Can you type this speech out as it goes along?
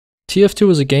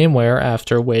TF2 is a game where,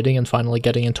 after waiting and finally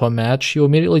getting into a match, you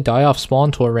immediately die off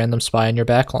spawn to a random spy in your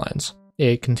backlines.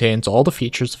 It contains all the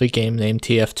features of a game named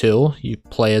TF2. You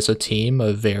play as a team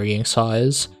of varying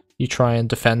size, you try and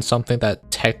defend something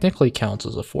that technically counts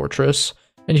as a fortress,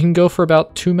 and you can go for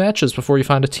about 2 matches before you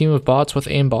find a team of bots with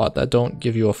aimbot that don't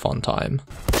give you a fun time.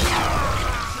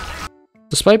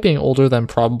 Despite being older than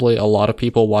probably a lot of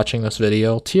people watching this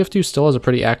video, TF2 still has a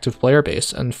pretty active player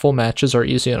base, and full matches are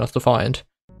easy enough to find.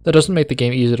 That doesn't make the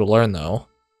game easy to learn though.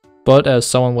 But as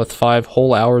someone with 5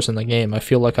 whole hours in the game, I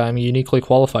feel like I'm uniquely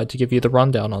qualified to give you the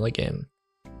rundown on the game.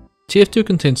 TF2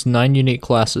 contains 9 unique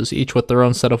classes, each with their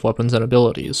own set of weapons and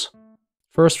abilities.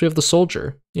 First we have the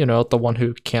soldier, you know, the one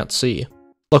who can't see.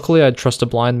 Luckily I'd trust a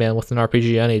blind man with an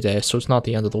RPG any day, so it's not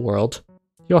the end of the world.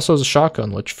 He also has a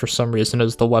shotgun, which for some reason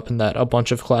is the weapon that a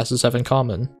bunch of classes have in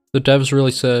common. The devs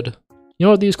really said, you know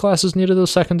what these classes needed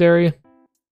as secondary?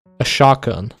 A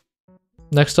shotgun.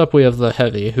 Next up we have the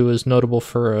heavy, who is notable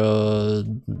for,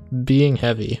 being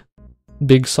heavy.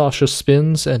 Big Sasha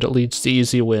spins, and it leads to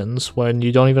easy wins, when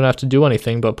you don't even have to do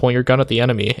anything but point your gun at the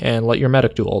enemy and let your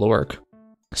medic do all the work.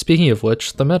 Speaking of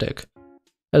which, the medic.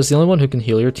 As the only one who can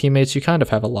heal your teammates, you kind of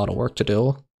have a lot of work to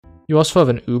do. You also have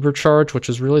an uber charge, which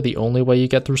is really the only way you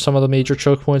get through some of the major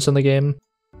choke points in the game.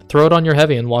 Throw it on your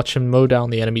heavy and watch him mow down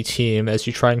the enemy team as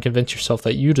you try and convince yourself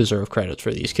that you deserve credit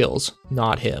for these kills,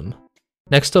 not him.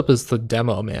 Next up is the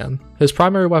Demo Man. His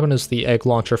primary weapon is the egg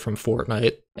launcher from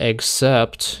Fortnite,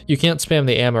 except you can't spam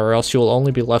the ammo or else you will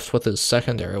only be left with his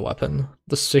secondary weapon,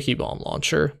 the sticky bomb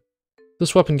launcher.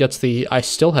 This weapon gets the I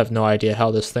still have no idea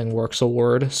how this thing works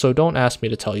award, so don't ask me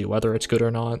to tell you whether it's good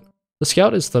or not. The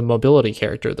Scout is the mobility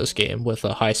character of this game, with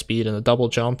a high speed and a double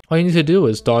jump. All you need to do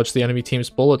is dodge the enemy team's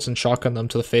bullets and shotgun them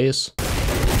to the face.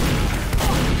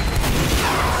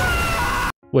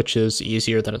 Which is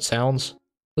easier than it sounds.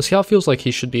 The Scout feels like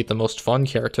he should be the most fun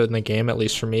character in the game, at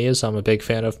least for me, as I'm a big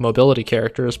fan of mobility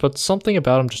characters, but something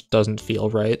about him just doesn't feel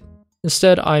right.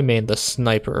 Instead, I main the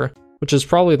Sniper, which is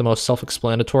probably the most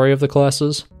self-explanatory of the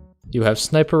classes. You have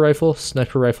Sniper Rifle,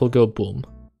 go boom.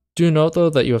 Do note though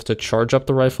that you have to charge up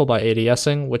the rifle by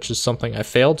ADSing, which is something I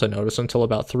failed to notice until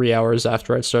about 3 hours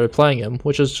after I started playing him,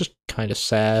 which is just kinda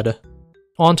sad.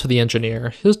 On to the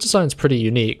Engineer. His design's pretty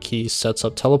unique. He sets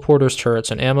up teleporters,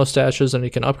 turrets, and ammo stashes, and you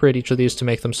can upgrade each of these to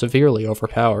make them severely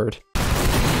overpowered.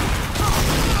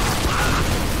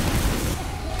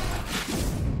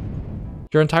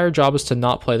 Your entire job is to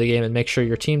not play the game and make sure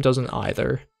your team doesn't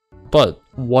either. But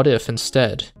what if,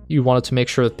 instead, you wanted to make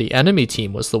sure that the enemy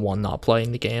team was the one not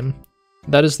playing the game?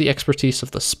 That is the expertise of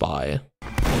the Spy.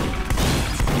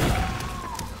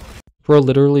 Bro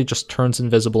literally just turns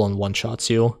invisible and one-shots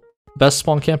you. Best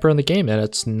spawn camper in the game, and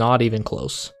it's not even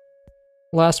close.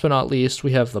 Last but not least,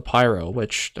 we have the Pyro,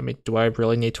 which, I mean, do I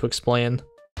really need to explain?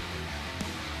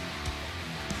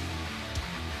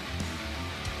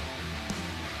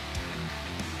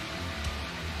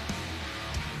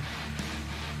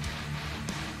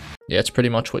 Yeah, it's pretty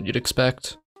much what you'd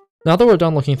expect. Now that we're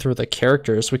done looking through the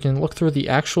characters, we can look through the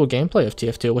actual gameplay of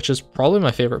TF2, which is probably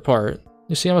my favorite part.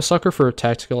 You see, I'm a sucker for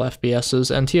tactical FPSs,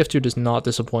 and TF2 does not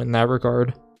disappoint in that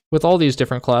regard. With all these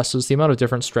different classes, the amount of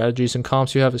different strategies and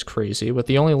comps you have is crazy, with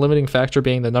the only limiting factor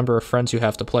being the number of friends you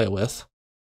have to play with,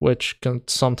 which can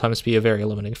sometimes be a very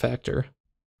limiting factor.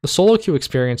 The solo queue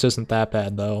experience isn't that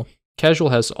bad though.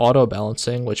 Casual has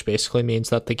auto-balancing, which basically means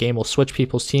that the game will switch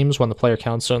people's teams when the player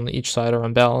counts on each side are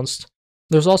unbalanced.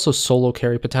 There's also solo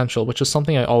carry potential, which is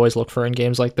something I always look for in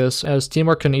games like this, as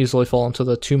teamwork can easily fall into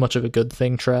the too much of a good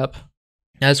thing trap.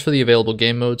 As for the available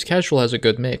game modes, Casual has a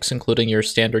good mix, including your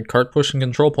standard cart push and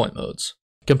control point modes.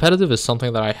 Competitive is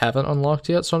something that I haven't unlocked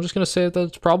yet, so I'm just going to say that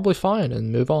it's probably fine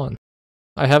and move on.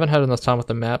 I haven't had enough time with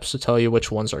the maps to tell you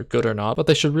which ones are good or not, but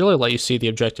they should really let you see the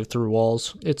objective through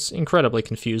walls. It's incredibly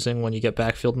confusing when you get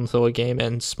backfilled into a game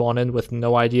and spawn in with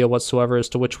no idea whatsoever as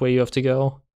to which way you have to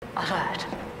go. Alert!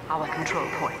 Our control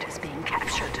point is being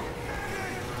captured.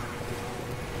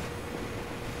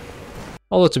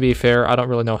 Although to be fair, I don't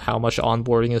really know how much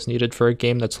onboarding is needed for a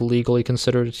game that's legally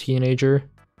considered a teenager.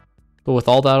 But with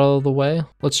all that out of the way,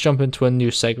 let's jump into a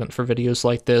new segment for videos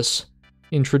like this.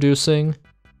 Introducing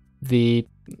the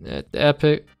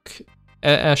Epic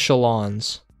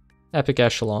Echelons. Epic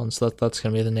Echelons, that's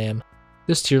gonna be the name.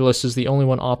 This tier list is the only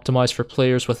one optimized for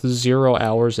players with 0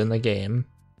 hours in the game,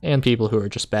 and people who are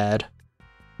just bad.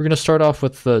 We're gonna start off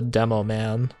with the Demo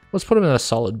Man. Let's put him in a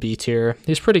solid B tier.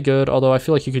 He's pretty good, although I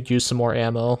feel like you could use some more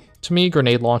ammo. To me,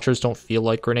 grenade launchers don't feel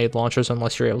like grenade launchers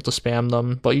unless you're able to spam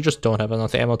them, but you just don't have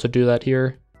enough ammo to do that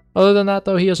here. Other than that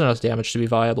though, he has enough damage to be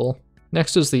viable.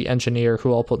 Next is the Engineer,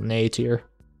 who I'll put in A tier.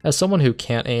 As someone who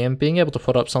can't aim, being able to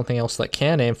put up something else that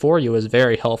can aim for you is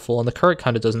very helpful, and the cart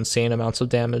kinda does insane amounts of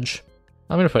damage.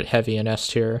 I'm gonna put Heavy in S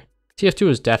tier. TF2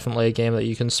 is definitely a game that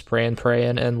you can spray and pray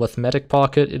in, and with Medic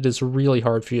Pocket, it is really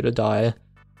hard for you to die.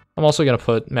 I'm also gonna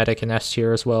put Medic in S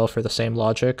tier as well for the same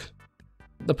logic.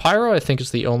 The Pyro, I think,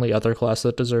 is the only other class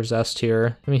that deserves S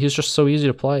tier. I mean, he's just so easy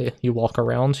to play. You walk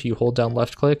around, you hold down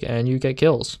left click, and you get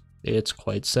kills. It's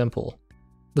quite simple.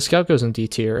 The Scout goes in D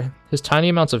tier. His tiny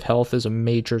amounts of health is a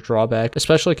major drawback,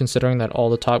 especially considering that all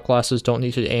the top classes don't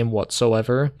need to aim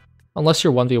whatsoever. Unless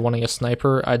you're 1v1ing a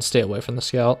sniper, I'd stay away from the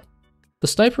Scout. The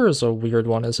Sniper is a weird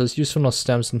one, as his usefulness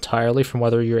stems entirely from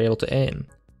whether you're able to aim.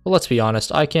 But let's be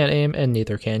honest, I can't aim, and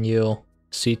neither can you.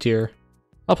 C tier.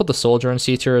 I'll put the Soldier in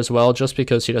C tier as well, just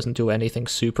because he doesn't do anything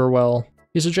super well.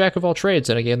 He's a jack of all trades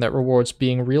in a game that rewards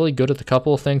being really good at a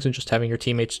couple of things and just having your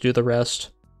teammates do the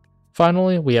rest.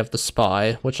 Finally, we have the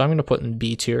Spy, which I'm going to put in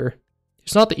B tier.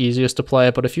 He's not the easiest to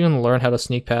play, but if you can learn how to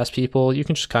sneak past people, you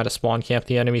can just kind of spawn camp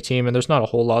the enemy team and there's not a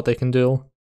whole lot they can do.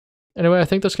 Anyway, I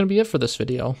think that's going to be it for this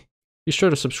video. Be sure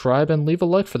to subscribe and leave a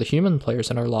like for the human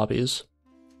players in our lobbies.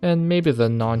 And maybe the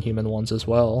non-human ones as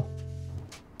well.